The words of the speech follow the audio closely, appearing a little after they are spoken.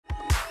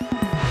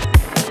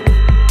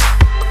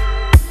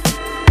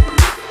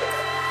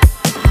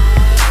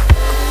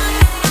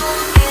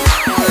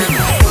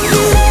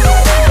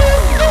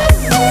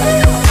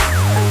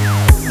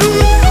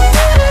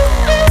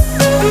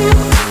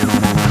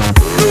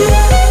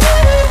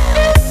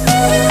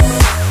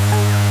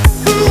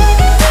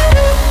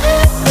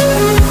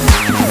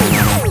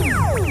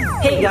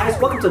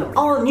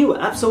all-new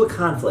episode of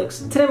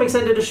Conflicts. Today I'm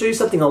excited to show you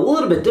something a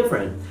little bit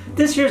different.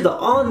 This here's the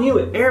all-new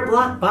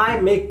AirBlock by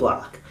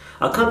MakeBlock,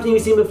 a company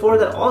you've seen before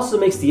that also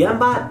makes the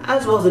MBot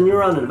as well as the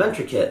Neuron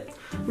Adventure Kit.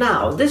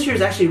 Now, this here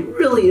is actually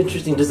really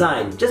interesting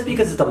design just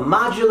because it's a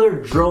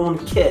modular drone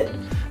kit.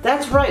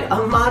 That's right, a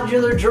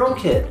modular drone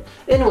kit,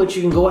 in which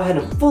you can go ahead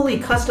and fully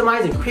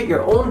customize and create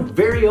your own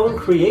very own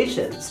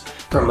creations,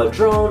 from a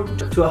drone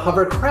to a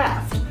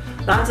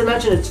HoverCraft. Not to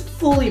mention it's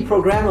fully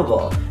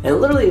programmable,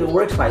 and literally it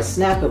works by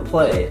snap and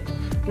play.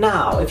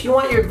 Now, if you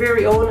want your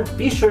very own,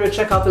 be sure to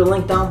check out the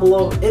link down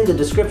below in the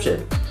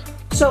description.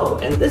 So,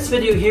 in this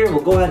video here,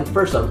 we'll go ahead and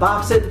first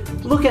unbox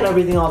it, look at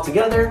everything all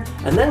together,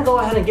 and then go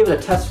ahead and give it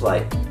a test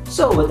flight.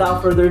 So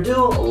without further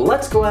ado,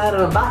 let's go ahead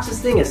and unbox this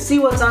thing and see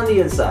what's on the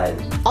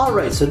inside.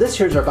 Alright, so this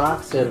here's our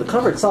box, and the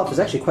cover itself is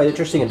actually quite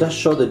interesting. It does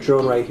show the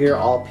drone right here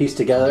all pieced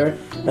together,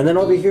 and then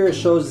over here it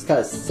shows it's got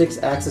a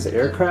 6-axis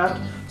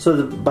aircraft,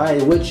 so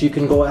by which you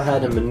can go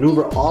ahead and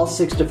maneuver all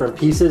 6 different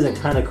pieces and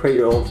kind of create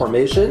your own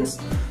formations.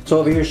 So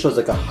over here it shows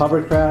like a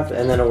hovercraft,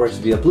 and then it works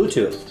via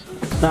Bluetooth.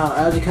 Now,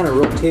 as you kind of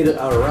rotate it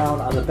out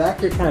around, on the back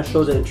here kind of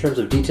shows it in terms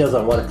of details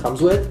on what it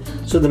comes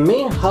with. So the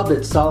main hub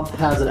itself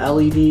has an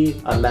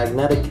LED, a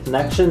magnetic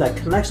connection that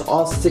connects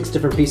all 6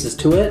 different pieces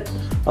to it,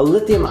 a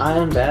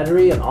lithium-ion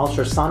battery, an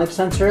ultrasonic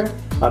sensor,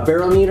 a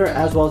barometer,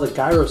 as well as a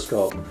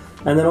gyroscope.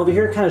 And then over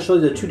here it kind of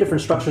shows you the 2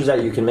 different structures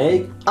that you can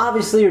make.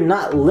 Obviously you're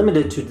not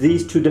limited to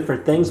these 2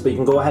 different things, but you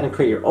can go ahead and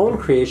create your own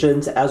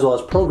creations as well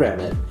as program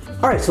it.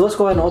 Alright, so let's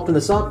go ahead and open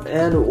this up,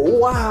 and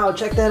wow,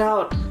 check that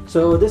out!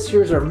 So this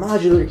here's our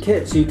modular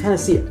kit, so you kind of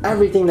see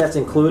everything that's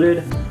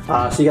included.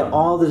 So you got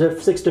all the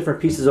 6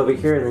 different pieces over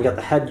here, and then you got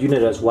the head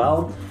unit as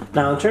well.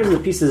 Now in terms of the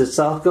pieces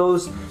itself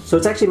goes, so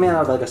it's actually made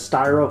out of like a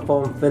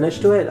styrofoam finish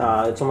to it.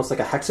 It's almost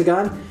like a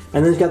hexagon,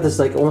 and then you've got this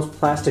like almost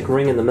plastic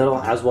ring in the middle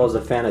as well as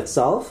the fan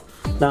itself.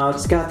 Now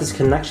it's got this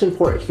connection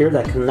port here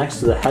that connects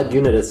to the head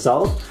unit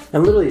itself,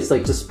 and literally it's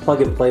like just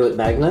plug and play with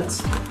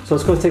magnets. So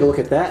let's go take a look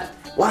at that.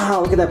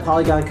 Wow, look at that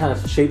polygon kind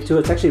of shape to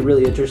it. It's actually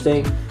really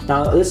interesting.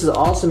 Now this is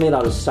also made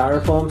out of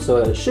styrofoam, so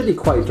it should be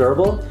quite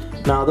durable.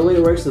 Now the way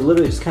it works is it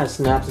literally just kind of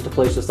snaps into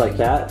place just like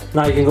that.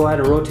 Now you can go ahead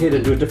and rotate it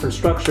and do different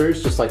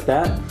structures just like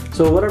that.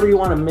 So whatever you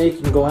want to make,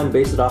 you can go ahead and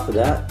base it off of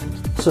that.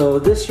 So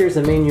this here's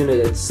the main unit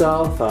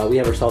itself. We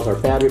have ourselves our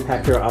battery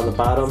pack here on the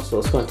bottom, so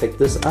let's go and take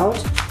this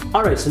out.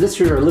 Alright, so this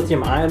here's our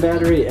lithium-ion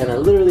battery, and it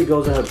literally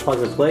goes ahead and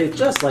plugs and play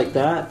just like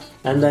that,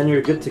 and then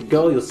you're good to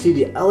go. You'll see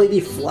the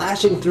LED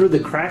flashing through the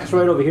cracks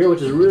right over here,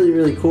 which is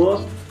really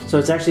cool. So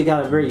it's actually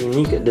got a very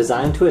unique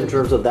design to it in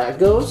terms of that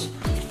goes.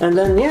 And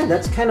then yeah,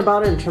 that's kind of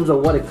about it in terms of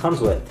what it comes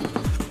with.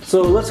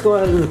 So let's go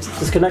ahead and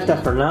disconnect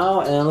that for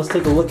now, and let's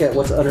take a look at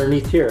what's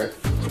underneath here.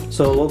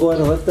 So we'll go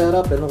ahead and lift that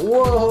up, and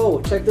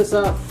whoa, check this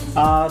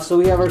out. So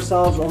we have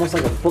ourselves almost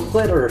like a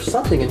booklet or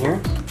something in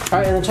here.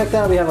 Alright, and then check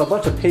that out, we have a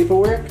bunch of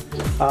paperwork.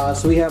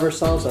 So we have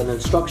ourselves an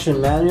instruction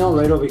manual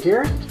right over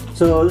here.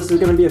 So this is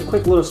going to be a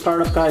quick little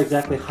startup guide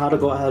exactly how to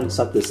go ahead and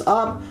set this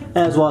up,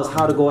 as well as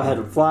how to go ahead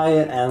and fly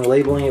it and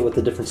labeling it with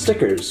the different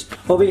stickers.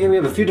 Over here we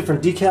have a few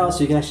different decals,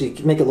 so you can actually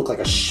make it look like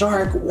a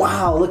shark.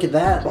 Wow, look at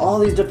that. All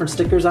these different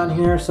stickers on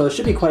here, so it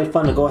should be quite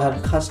fun to go ahead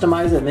and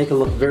customize it and make it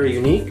look very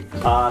unique.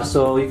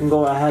 So you can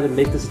go ahead and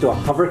make this into a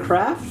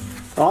hovercraft.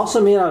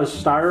 Also made out of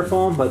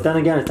styrofoam, but then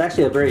again it's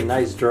actually a very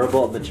nice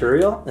durable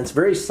material, and it's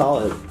very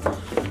solid.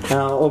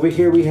 Now over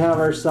here we have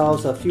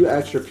ourselves a few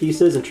extra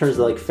pieces in terms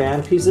of like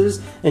fan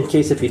pieces in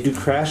case if you do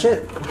crash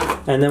it.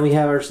 And then we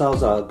have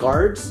ourselves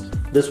guards.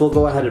 This will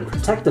go ahead and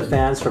protect the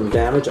fans from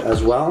damage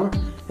as well.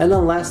 And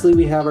then lastly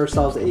we have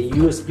ourselves a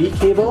USB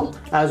cable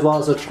as well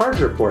as a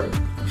charger port.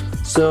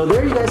 So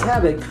there you guys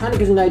have it. Kind of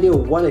gives you an idea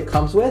of what it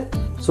comes with.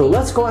 So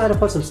let's go ahead and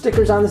put some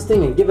stickers on this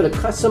thing and give it a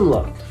custom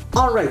look.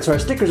 Alright, so our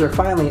stickers are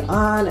finally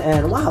on,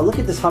 and wow, look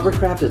at this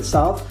hovercraft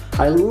itself.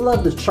 I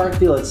love the shark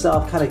feel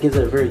itself, kind of gives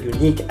it a very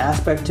unique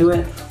aspect to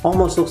it.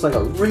 Almost looks like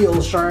a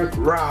real shark,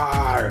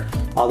 roar!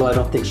 Although I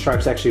don't think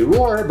sharks actually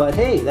roar, but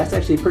hey, that's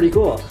actually pretty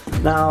cool.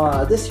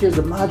 Now, this here's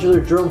the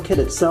modular drone kit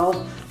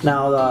itself.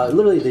 Now,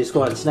 literally they just go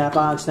ahead and snap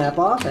on, snap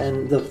off,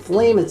 and the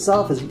flame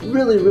itself is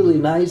really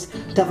nice.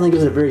 Definitely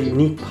gives it a very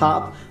unique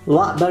pop. A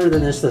lot better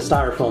than just the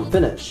styrofoam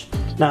finish.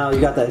 Now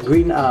you got that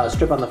green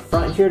strip on the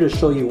front here to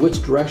show you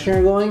which direction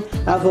you're going,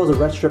 as well as a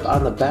red strip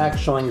on the back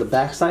showing the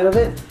back side of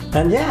it.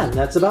 And yeah,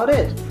 that's about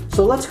it.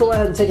 So let's go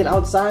ahead and take it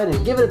outside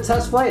and give it a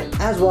test flight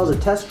as well as a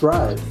test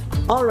drive.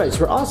 Alright,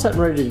 so we're all set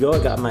and ready to go.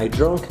 I got my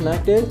drone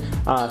connected.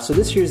 So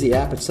this here's the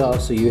app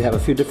itself, so you have a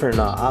few different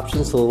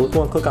options. So we'll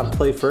go and click on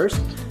play first,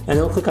 and then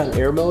we'll click on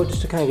air mode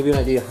just to kind of give you an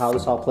idea how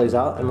this all plays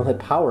out, and we'll hit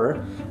power.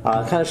 It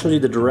kind of shows you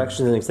the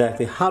directions and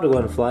exactly how to go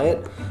and fly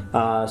it.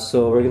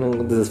 So we're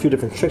gonna, there's a few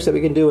different tricks that we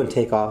can do and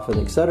take off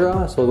and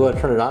etc. So we'll go ahead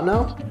and turn it on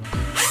now.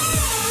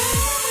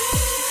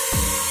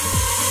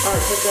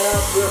 Alright, check that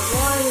out. We're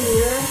flying in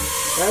the air.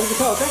 As you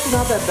can tell, it's actually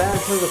not that bad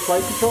in terms of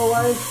flight control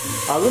wise.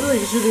 Literally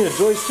just using a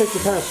joystick to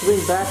kind of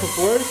swing back and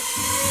forth,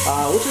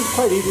 which is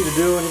quite easy to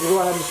do, and you can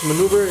go ahead and just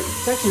maneuver.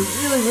 It's actually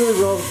really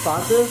well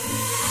responsive.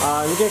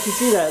 You can actually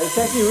see that. It's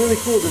actually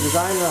really cool, the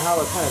design of how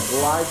it kind of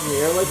glides in the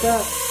air like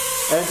that.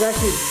 And it's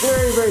actually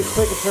very, very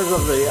quick in terms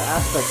of the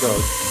aspect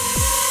goes.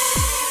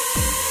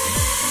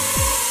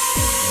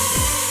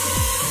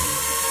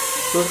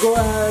 So let's go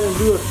ahead and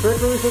do a trick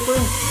really quickly.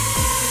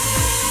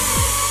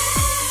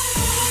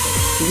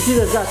 You can see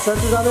that it's got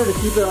sensors on there to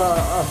keep it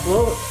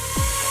afloat.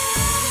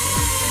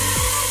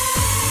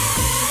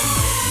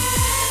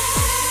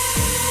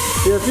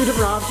 So you have a few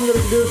different options that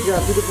we can do. So you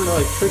got a few different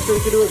like tricks that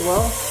you can do as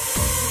well.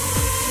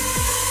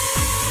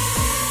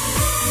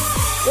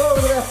 Whoa,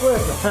 look at that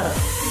flip!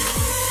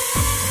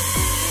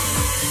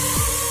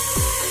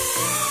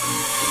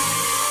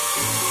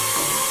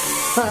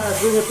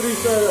 Doing a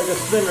like a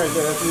spin right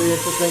there. That's really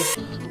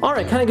interesting. All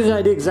right, kind of gives you an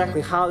idea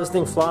exactly how this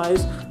thing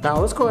flies. Now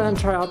let's go ahead and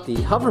try out the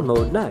hover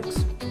mode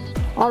next.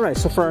 All right,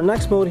 so for our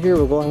next mode here,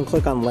 we'll go ahead and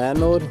click on land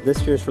mode. This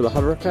here is for the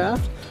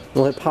HoverCraft.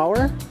 We'll hit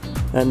power,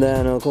 and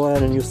then we'll go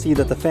ahead and you'll see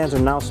that the fans are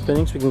now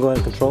spinning, so we can go ahead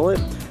and control it.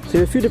 So you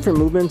have a few different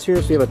movements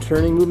here. So you have a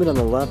turning movement on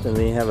the left, and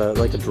then you have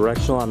like a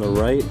directional on the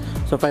right.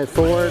 So if I hit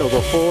forward, it'll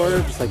go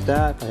forward, just like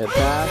that. If I hit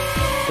back,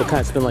 it'll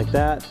kind of spin like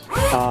that.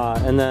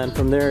 And then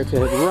from there, if you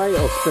hit right,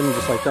 it'll spin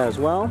just like that as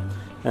well.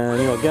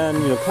 And again,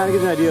 kind of gives you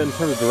an idea in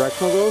terms of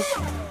directional goes.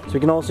 So you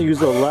can also use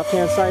the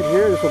left-hand side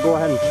here. This will go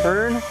ahead and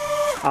turn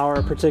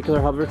our particular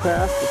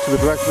hovercraft to the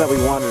direction that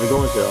we wanted to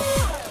go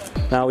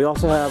into. Now we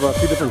also have a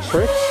few different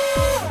tricks.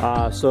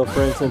 So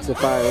for instance, if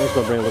let's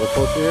go bring it a little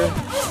closer here.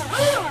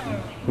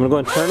 I'm gonna go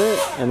and turn it,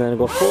 and then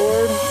go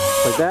forward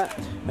like that.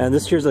 And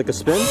this here's like a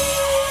spin.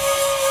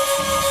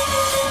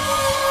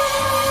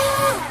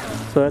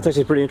 So that's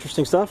actually pretty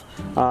interesting stuff.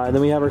 And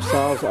then we have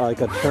ourselves like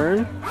a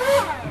turn.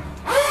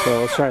 So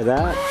let's try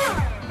that.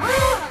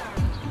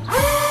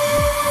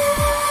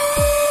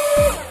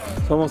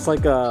 It's almost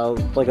like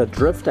a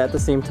drift at the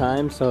same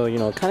time. So it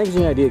kind of gives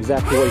you an idea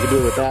exactly what you can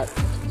do with that.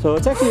 So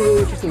it's actually a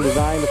really interesting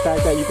design. The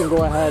fact that you can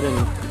go ahead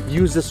and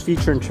use this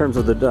feature in terms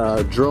of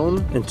the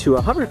drone into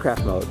a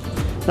hovercraft mode.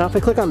 Now if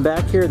I click on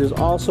back here, there's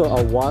also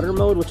a water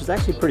mode, which is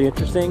actually pretty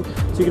interesting.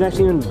 So you can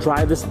actually even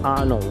drive this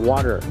on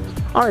water.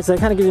 Alright, so that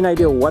kind of gives you an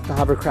idea of what the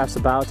hovercraft's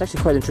about. It's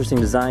actually quite an interesting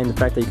design. The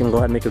fact that you can go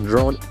ahead and make a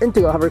drone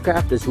into a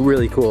hovercraft is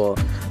really cool.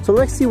 So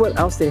let's see what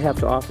else they have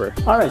to offer.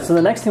 Alright, so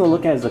the next thing we'll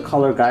look at is the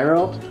color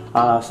gyro.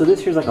 So this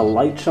here's like a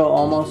light show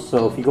almost.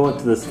 So if you go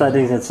into the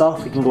settings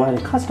itself, you can go ahead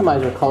and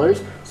customize your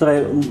colors. So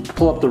if I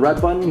pull up the red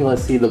button, you'll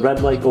see the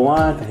red light go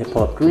on. If I hit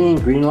pull up green,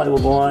 green light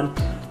will go on.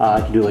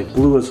 I can do like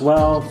blue as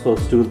well. So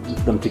let's do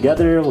them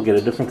together. We'll get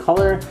a different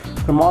color.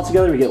 Put them all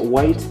together, we get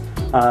white.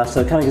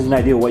 So it kind of gives you an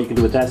idea of what you can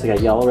do with that. So I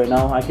got yellow right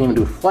now. I can even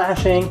do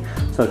flashing.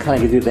 So it kind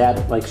of gives you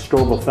that like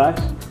strobe effect.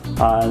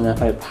 And then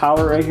if I hit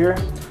power right here,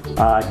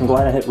 I can go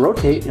ahead and hit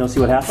rotate, and you'll see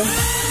what happens.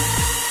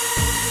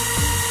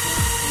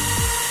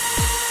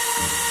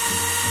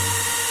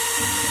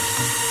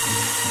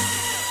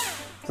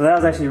 So that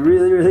was actually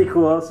really, really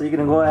cool. So you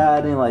can go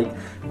ahead and like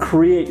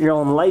create your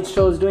own light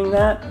shows doing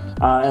that.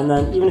 And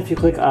then even if you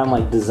click on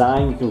like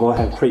design, you can go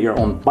ahead and create your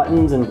own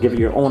buttons and give it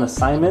your own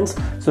assignments.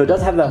 So it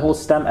does have that whole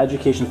STEM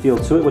education feel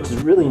to it, which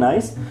is really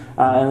nice.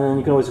 And then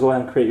you can always go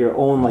ahead and create your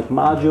own like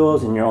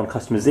modules and your own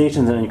customizations,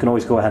 and then you can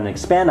always go ahead and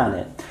expand on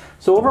it.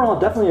 So overall,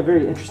 definitely a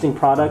very interesting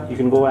product. You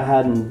can go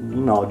ahead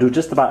and do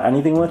just about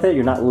anything with it.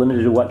 You're not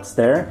limited to what's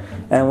there.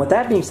 And with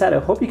that being said, I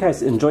hope you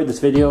guys enjoyed this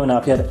video. Now,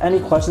 if you have any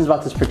questions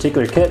about this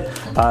particular kit,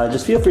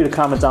 just feel free to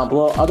comment down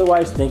below.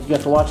 Otherwise, thank you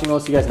guys for watching.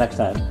 We'll see you guys next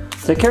time.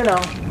 Take care now.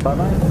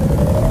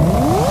 Bye-bye.